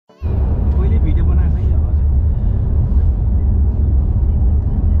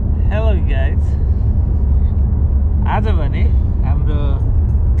Guys आज भने हाम्रो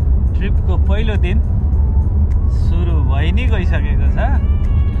ट्रिपको पहिलो दिन सुरु भइ नै गइसकेको छ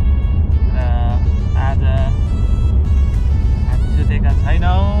र आज हामी सुतेका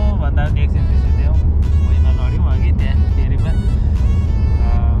छैनौँ भन्दा पनि एकछिन सुत्यौँ भुइँमा लड्यौँ अघि त्यहाँ फेरिमा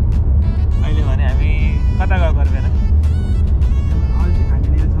अहिले भने हामी कता गएको बेला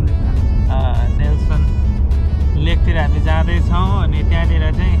नेल्सन लेकतिर हामी जाँदैछौँ अनि त्यहाँनिर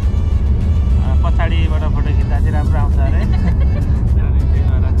चाहिँ पछाडिबाट फोटो खिच्दा चाहिँ राम्रो आउँछ अरे अनि त्यही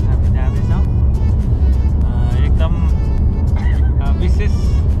भएर हामी जाँदैछौँ एकदम विशेष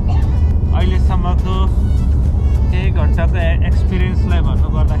अहिलेसम्मको केही घन्टाको एक्सपिरियन्सलाई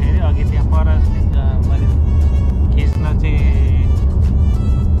भन्नुपर्दाखेरि अघि त्यहाँ पर मैले खिच्न चाहिँ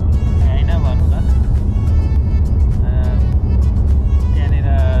होइन भनौँ न त्यहाँनिर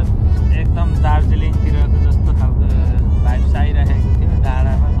एकदम दार्जिलिङतिरको जस्तो खालको भाइब्स आइरहेको थियो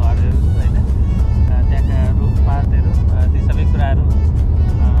डाँडामा घरहरू होइन त्यहाँका रुखपातहरू त्यो सबै कुराहरू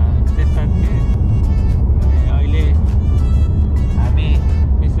त्यस्ता थिए अनि अहिले हामी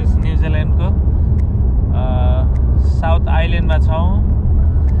विशेष न्युजिल्यान्डको साउथ आइल्यान्डमा छौँ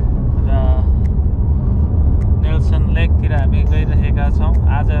र नेल्सन लेकतिर हामी गइरहेका छौँ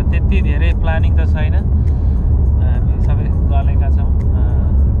आज त्यति धेरै प्लानिङ त छैन हामी सबै गलेका छौँ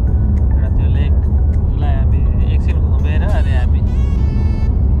र त्यो लेकलाई हामी एकछिन घुमेर अनि हामी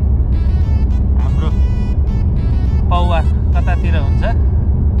हाम्रो पौवा कतातिर हुन्छ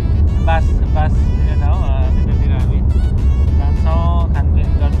बास ठाउँ त्यतातिर हामी जान्छौँ खानपिन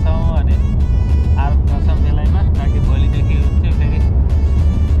गर्छौँ अनि आराम गर्छौँ बेलामा ताकि भोलिदेखि चाहिँ फेरि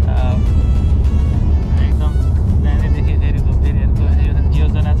एकदम बिहानैदेखि फेरि घुमफिरहरूको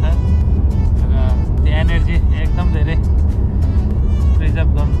योजना छ र त्यो एनर्जी एकदम धेरै प्रिजर्भ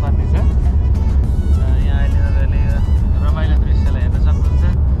गर्नुपर्ने छ र यहाँ अहिले तपाईँले रमाइलो दृश्यलाई हेर्न सक्नुहुन्छ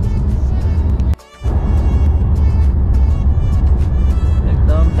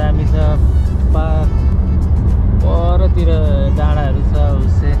एकदम दामी छ परतिर डाँडाहरू छ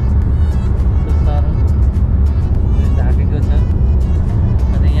हुस्से ढाकेको छ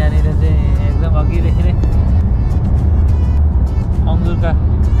अनि यहाँनिर चाहिँ एकदम अघिदेखि नै अङ्गुरका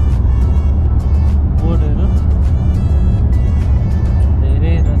बोटहरू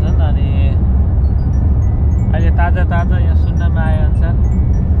धेरै रहेछन् अनि अहिले ताजा यहाँ सुन्नमा आए अनुसार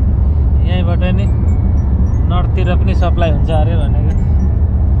यहीँबाट नि नर्थतिर पनि सप्लाई हुन्छ अरे भनेको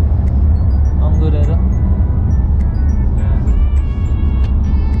अङ्गुरहरू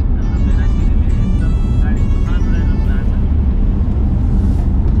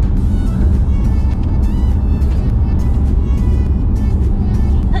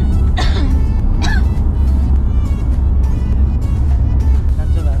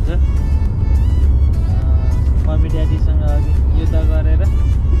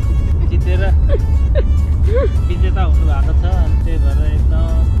विजेता हुनु भएको छ अनि त्यही भएर एकदम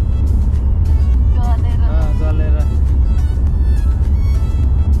गलेर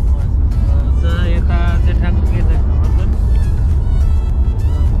यता जेठाको के छ खबर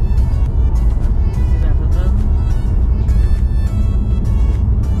छ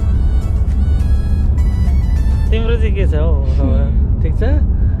तिम्रो चाहिँ के छ हौ खबर ठिक छ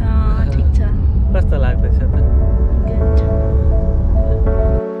कस्तो लाग्दैछ त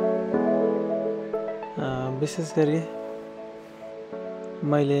विशेष गरी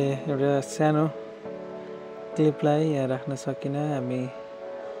मैले एउटा सानो क्लिपलाई यहाँ राख्न सकिनँ हामी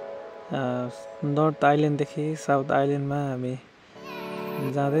नर्थ आइल्यान्डदेखि साउथ आइल्यान्डमा हामी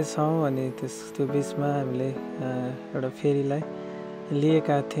जाँदैछौँ अनि त्यो बिचमा हामीले एउटा फेरीलाई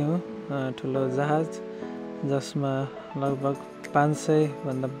लिएका थियौँ ठुलो जहाज जसमा लगभग 500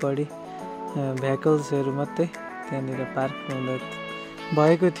 भन्दा बढी भेहिकल्सहरू मात्रै त्यहाँनिर पार्क हुँदा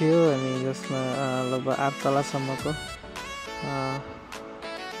भएको थियो अनि जसमा लगभग 8 तलासम्मको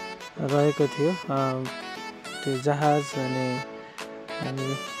रहेको थियो त्यो जहाज अनि हामी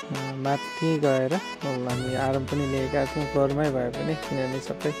माथि गएर हामी आराम पनि लिएका थियौँ फ्लोरमै भए पनि किनभने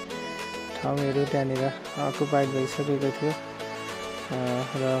सबै ठाउँहरू त्यहाँनिर अकुपाइड भइसकेको थियो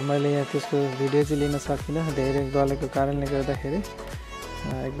र मैले यहाँ त्यसको भिडियो चाहिँ लिन सकिनँ धेरै गलेको कारणले गर्दाखेरि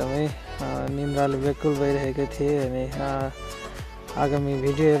एकदमै निन्द्राले बेकुल भइरहेको थिएँ अनि आगामी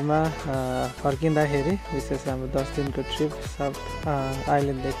भिडियोहरूमा फर्किँदाखेरि विशेष हाम्रो 10 दिनको ट्रिप साउथ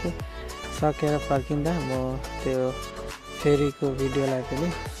आइल्यान्डदेखि सकेर फर्किँदा म त्यो फेरीको भिडियोलाई पनि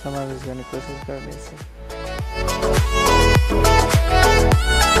समावेश गर्ने कोसिस गर्नेछु।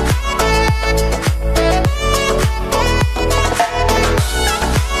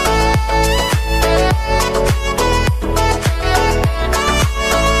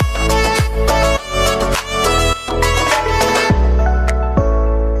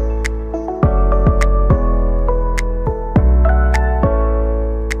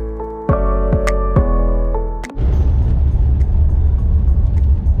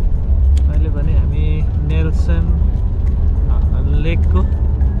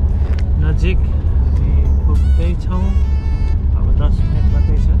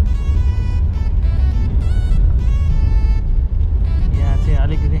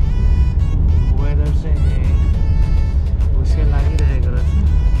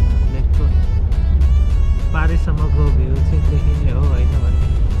 तलैसम्मको भ्यू चाहिँ देखिने हो होइन भने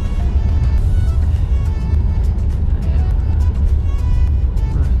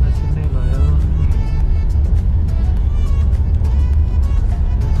नसिन नै भयो।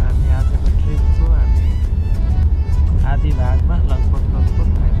 हामी आजको ट्रिपको हामी आधी भागमा लगभग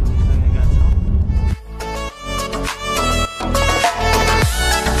आइपुगिसकेका छौँ।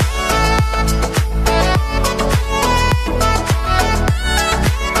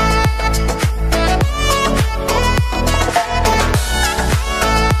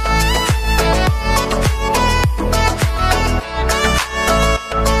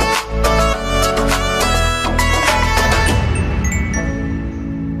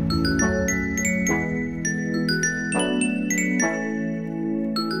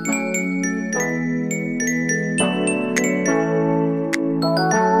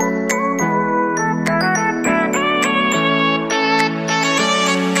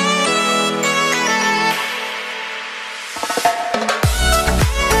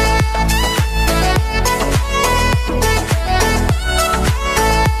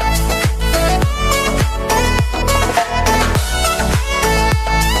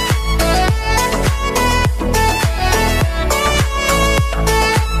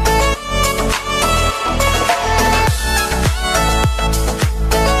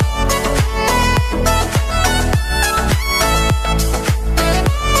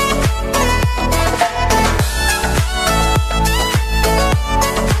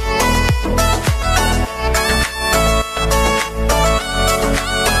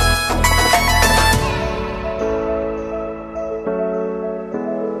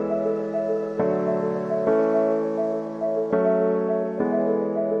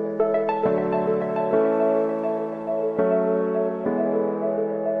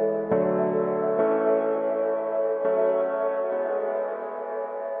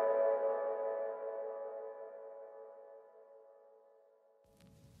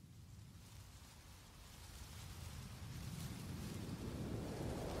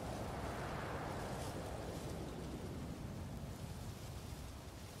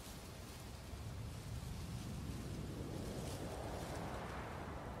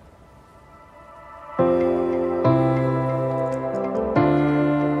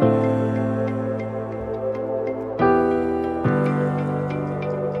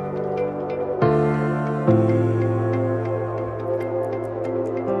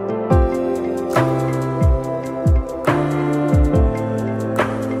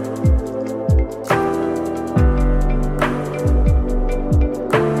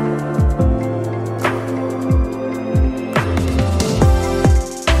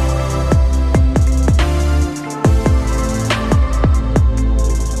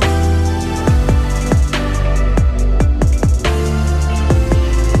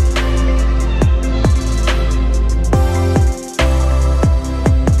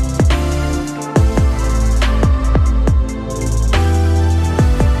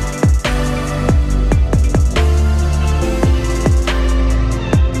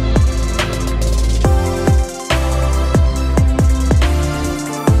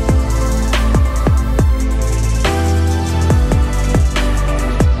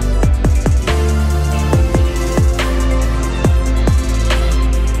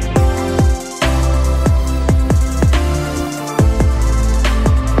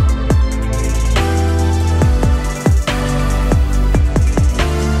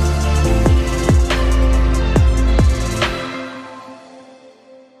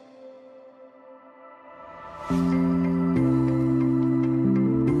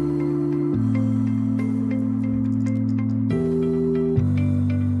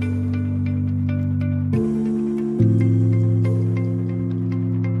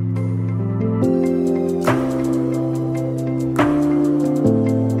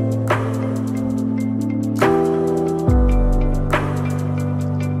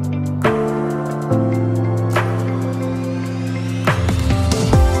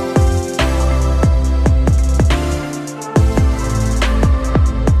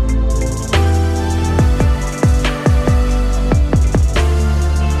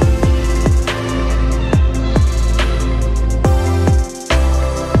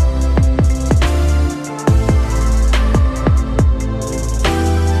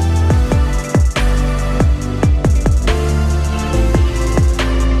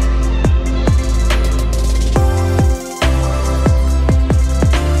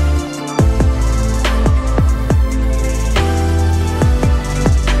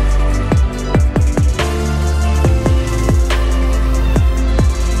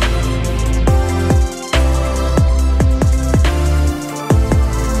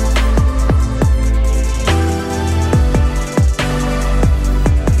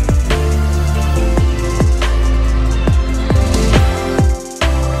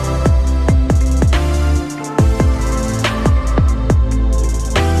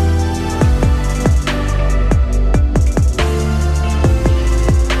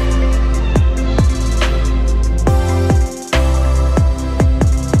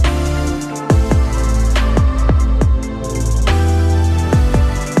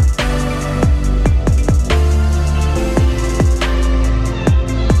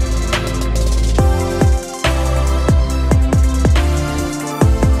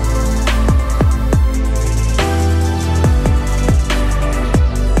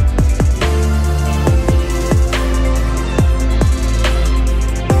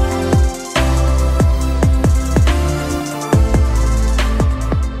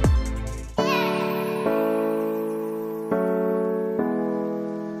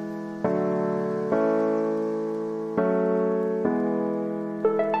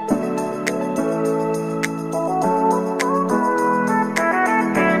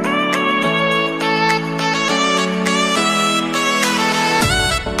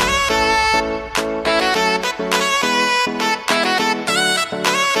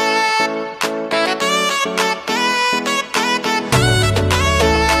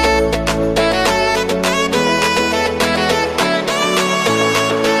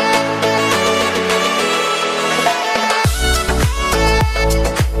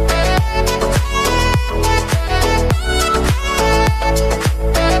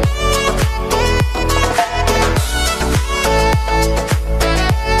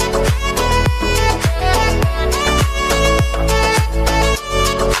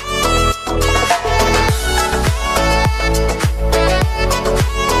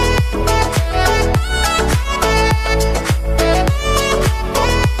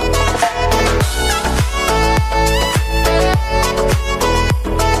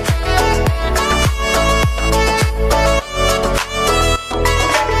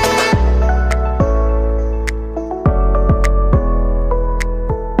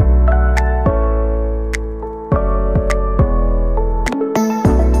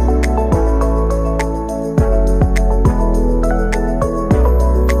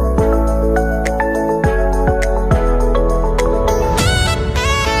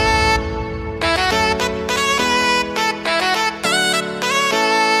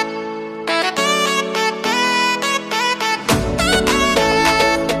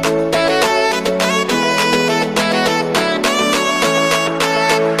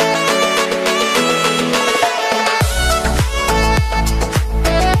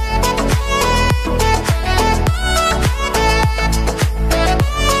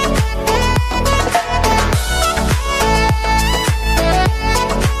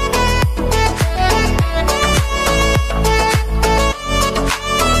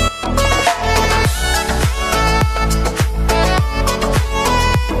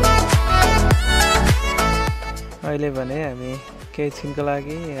 अहिले भने हामी केही छिनको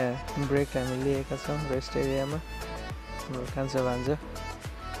लागि ब्रेक हामी लिएका छौँ रेस्ट एरियामा। हाम्रो कान्छो भान्जो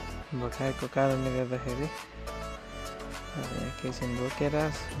भोकाएको कारणले गर्दाखेरि केही छिन रोकेर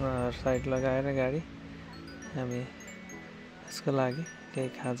साइड लगाएर गाडी हामी यसको लागि केही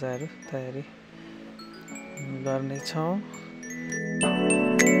खाजाहरू तयारी गर्नेछौँ।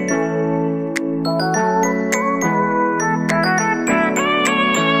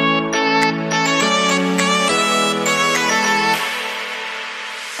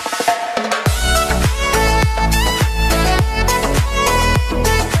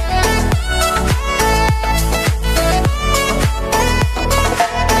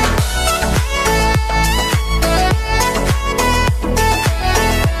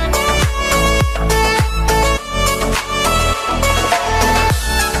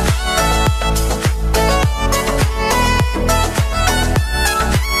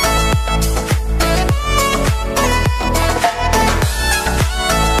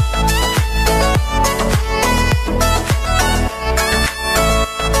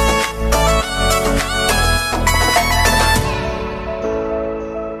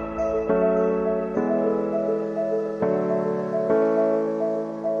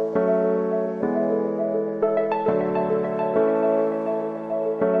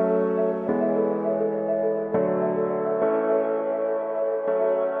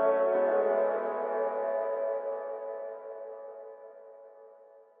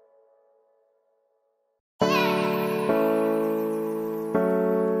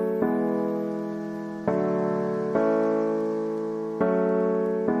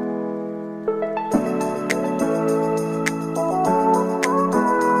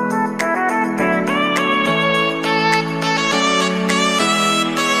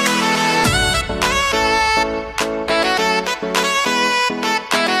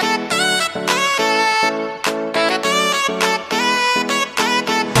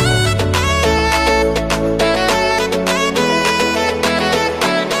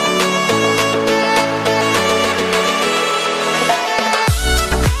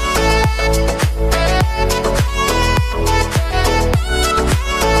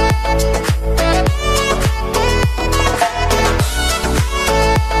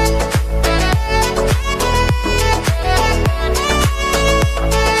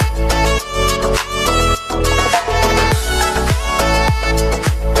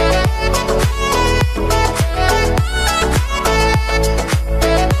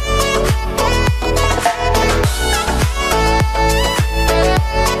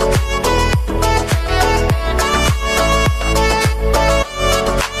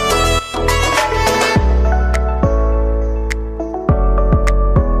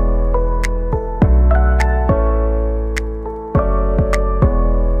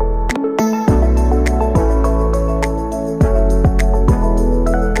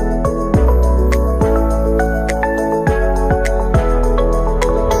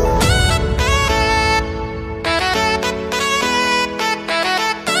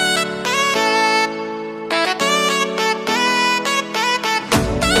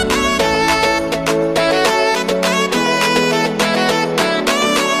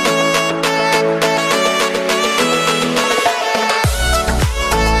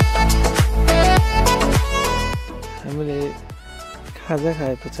 खाजा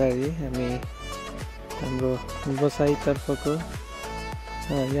खाए पछाडि हामी हाम्रो बसाइतर्फको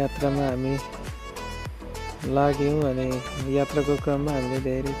यात्रामा हामी लाग्यौँ। अनि यात्राको क्रममा हामीले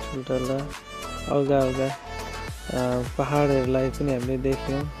धेरै ठुल्ठुला अल्गा पहाडहरूलाई पनि हामीले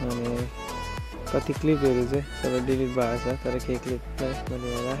देख्यौँ। अनि कति क्लिपहरू चाहिँ सबै डिलिट भएको छ, तर केही क्लिपलाई मैले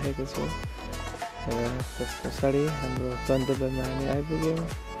राखेको छु। र त्यस पछाडि हाम्रो गन्तव्यमा हामी आइपुग्यौँ।